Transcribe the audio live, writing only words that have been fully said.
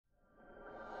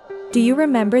Do you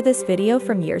remember this video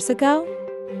from years ago?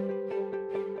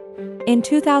 In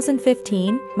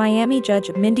 2015, Miami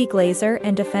judge Mindy Glazer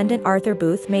and defendant Arthur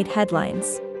Booth made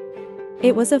headlines.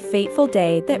 It was a fateful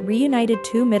day that reunited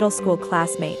two middle school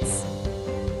classmates.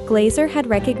 Glazer had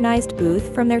recognized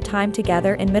Booth from their time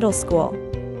together in middle school.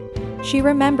 She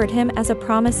remembered him as a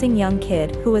promising young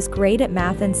kid who was great at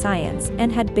math and science and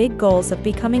had big goals of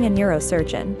becoming a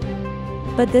neurosurgeon.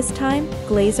 But this time,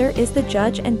 Glazer is the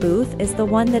judge and Booth is the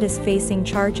one that is facing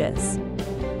charges.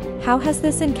 How has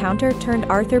this encounter turned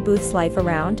Arthur Booth's life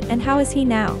around, and how is he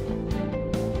now?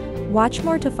 Watch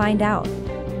more to find out.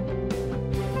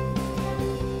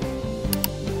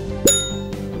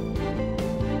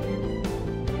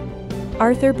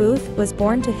 Arthur Booth was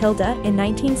born to Hilda in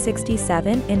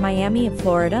 1967 in Miami,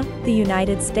 Florida, the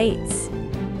United States.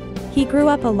 He grew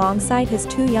up alongside his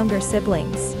two younger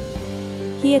siblings.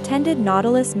 He attended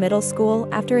Nautilus Middle School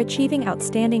after achieving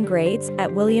outstanding grades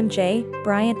at William J.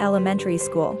 Bryant Elementary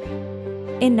School.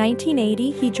 In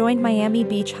 1980, he joined Miami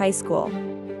Beach High School.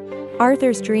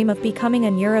 Arthur's dream of becoming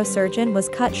a neurosurgeon was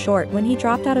cut short when he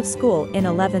dropped out of school in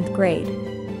 11th grade.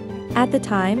 At the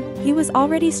time, he was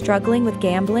already struggling with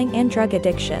gambling and drug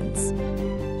addictions.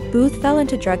 Booth fell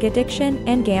into drug addiction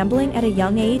and gambling at a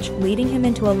young age, leading him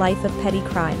into a life of petty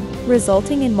crime,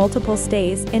 resulting in multiple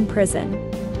stays in prison.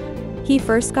 He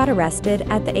first got arrested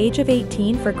at the age of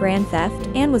 18 for grand theft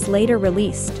and was later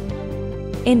released.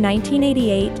 In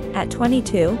 1988, at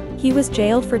 22, he was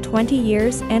jailed for 20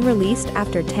 years and released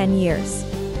after 10 years.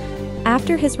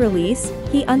 After his release,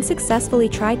 he unsuccessfully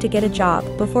tried to get a job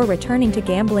before returning to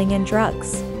gambling and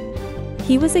drugs.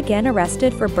 He was again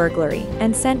arrested for burglary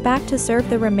and sent back to serve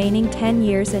the remaining 10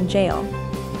 years in jail.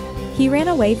 He ran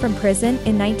away from prison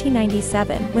in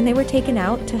 1997 when they were taken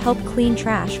out to help clean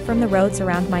trash from the roads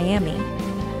around Miami.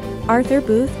 Arthur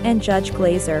Booth and Judge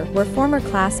Glazer were former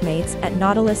classmates at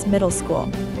Nautilus Middle School.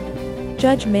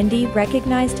 Judge Mindy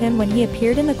recognized him when he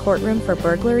appeared in the courtroom for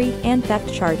burglary and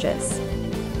theft charges.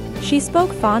 She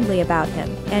spoke fondly about him,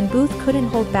 and Booth couldn't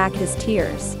hold back his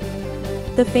tears.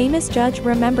 The famous judge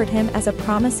remembered him as a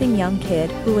promising young kid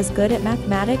who was good at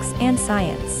mathematics and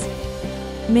science.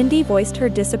 Mindy voiced her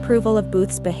disapproval of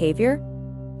Booth's behavior.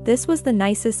 This was the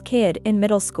nicest kid in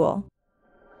middle school.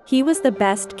 He was the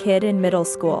best kid in middle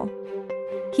school.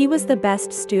 He was the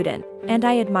best student, and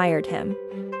I admired him.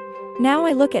 Now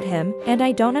I look at him, and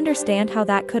I don't understand how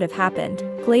that could have happened,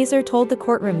 Glazer told the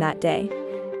courtroom that day.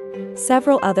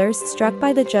 Several others, struck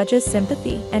by the judge's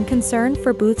sympathy and concern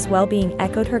for Booth's well-being,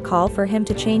 echoed her call for him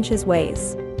to change his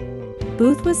ways.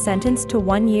 Booth was sentenced to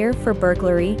 1 year for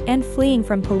burglary and fleeing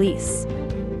from police.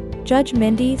 Judge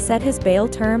Mindy set his bail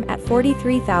term at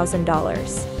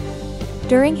 $43,000.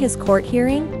 During his court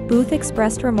hearing, Booth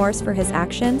expressed remorse for his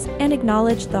actions and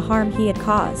acknowledged the harm he had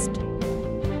caused.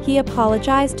 He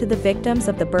apologized to the victims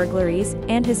of the burglaries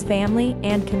and his family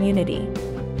and community.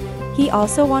 He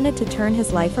also wanted to turn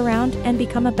his life around and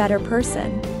become a better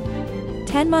person.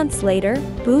 10 months later,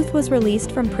 Booth was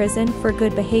released from prison for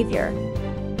good behavior.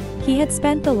 He had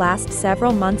spent the last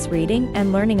several months reading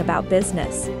and learning about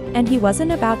business, and he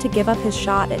wasn't about to give up his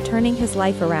shot at turning his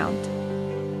life around.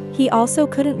 He also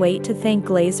couldn't wait to thank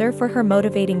Glazer for her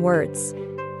motivating words.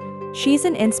 "She's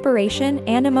an inspiration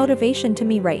and a motivation to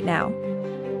me right now.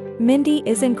 Mindy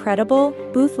is incredible,"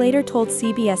 Booth later told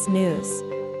CBS News.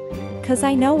 "'Cause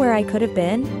I know where I could have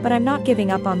been, but I'm not giving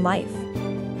up on life.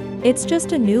 It's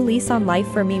just a new lease on life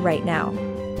for me right now."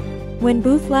 When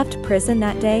Booth left prison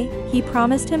that day, he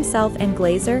promised himself and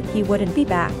Glazer he wouldn't be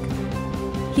back.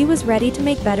 He was ready to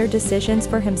make better decisions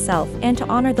for himself and to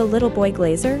honor the little boy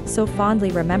Glazer so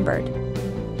fondly remembered.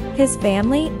 His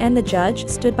family and the judge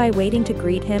stood by waiting to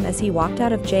greet him as he walked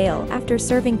out of jail after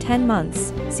serving 10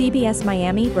 months, CBS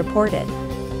Miami reported.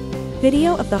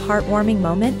 Video of the heartwarming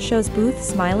moment shows Booth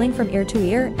smiling from ear to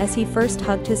ear as he first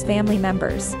hugged his family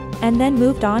members, and then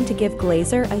moved on to give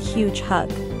Glazer a huge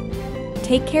hug.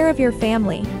 "Take care of your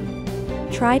family.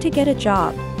 Try to get a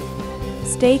job.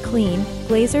 Stay clean,"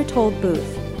 Glazer told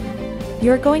Booth.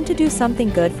 "You're going to do something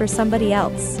good for somebody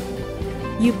else.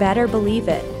 You better believe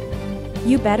it."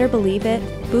 "You better believe it,"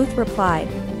 Booth replied.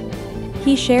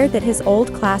 He shared that his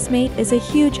old classmate is a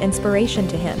huge inspiration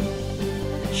to him.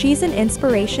 "She's an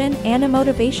inspiration and a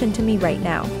motivation to me right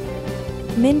now.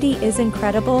 Mindy is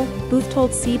incredible," Booth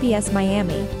told CBS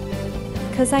Miami.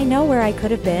 "'Cause I know where I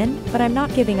could have been, but I'm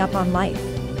not giving up on life.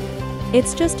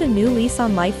 It's just a new lease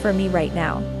on life for me right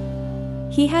now."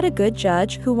 He had a good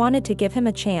judge who wanted to give him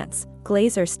a chance,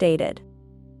 Glazer stated.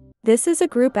 "This is a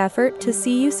group effort to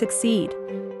see you succeed.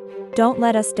 Don't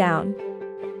let us down."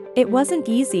 It wasn't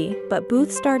easy, but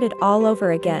Booth started all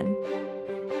over again.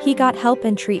 He got help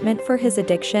and treatment for his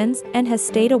addictions and has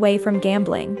stayed away from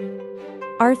gambling.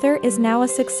 Arthur is now a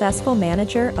successful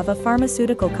manager of a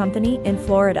pharmaceutical company in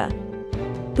Florida.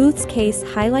 Booth's case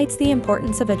highlights the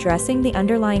importance of addressing the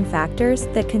underlying factors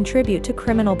that contribute to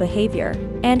criminal behavior,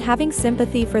 and having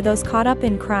sympathy for those caught up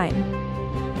in crime.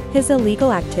 His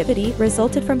illegal activity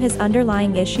resulted from his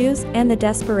underlying issues and the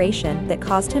desperation that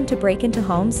caused him to break into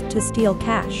homes to steal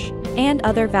cash and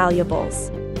other valuables.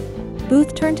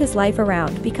 Booth turned his life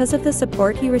around because of the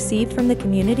support he received from the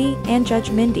community and Judge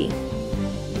Mindy.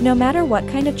 No matter what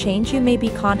kind of change you may be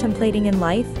contemplating in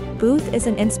life, Booth is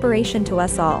an inspiration to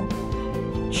us all.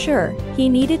 Sure, he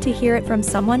needed to hear it from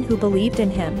someone who believed in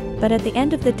him, but at the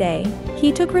end of the day,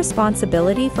 he took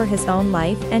responsibility for his own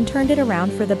life and turned it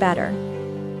around for the better.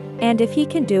 And if he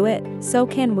can do it, so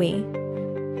can we.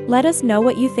 Let us know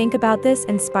what you think about this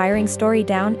inspiring story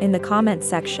down in the comments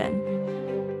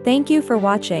section. Thank you for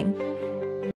watching.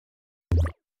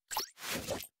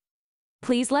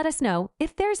 Please let us know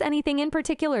if there's anything in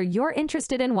particular you're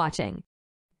interested in watching.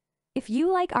 If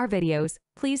you like our videos,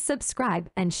 please subscribe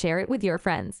and share it with your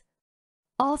friends.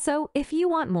 Also, if you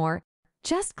want more,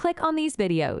 just click on these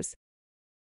videos.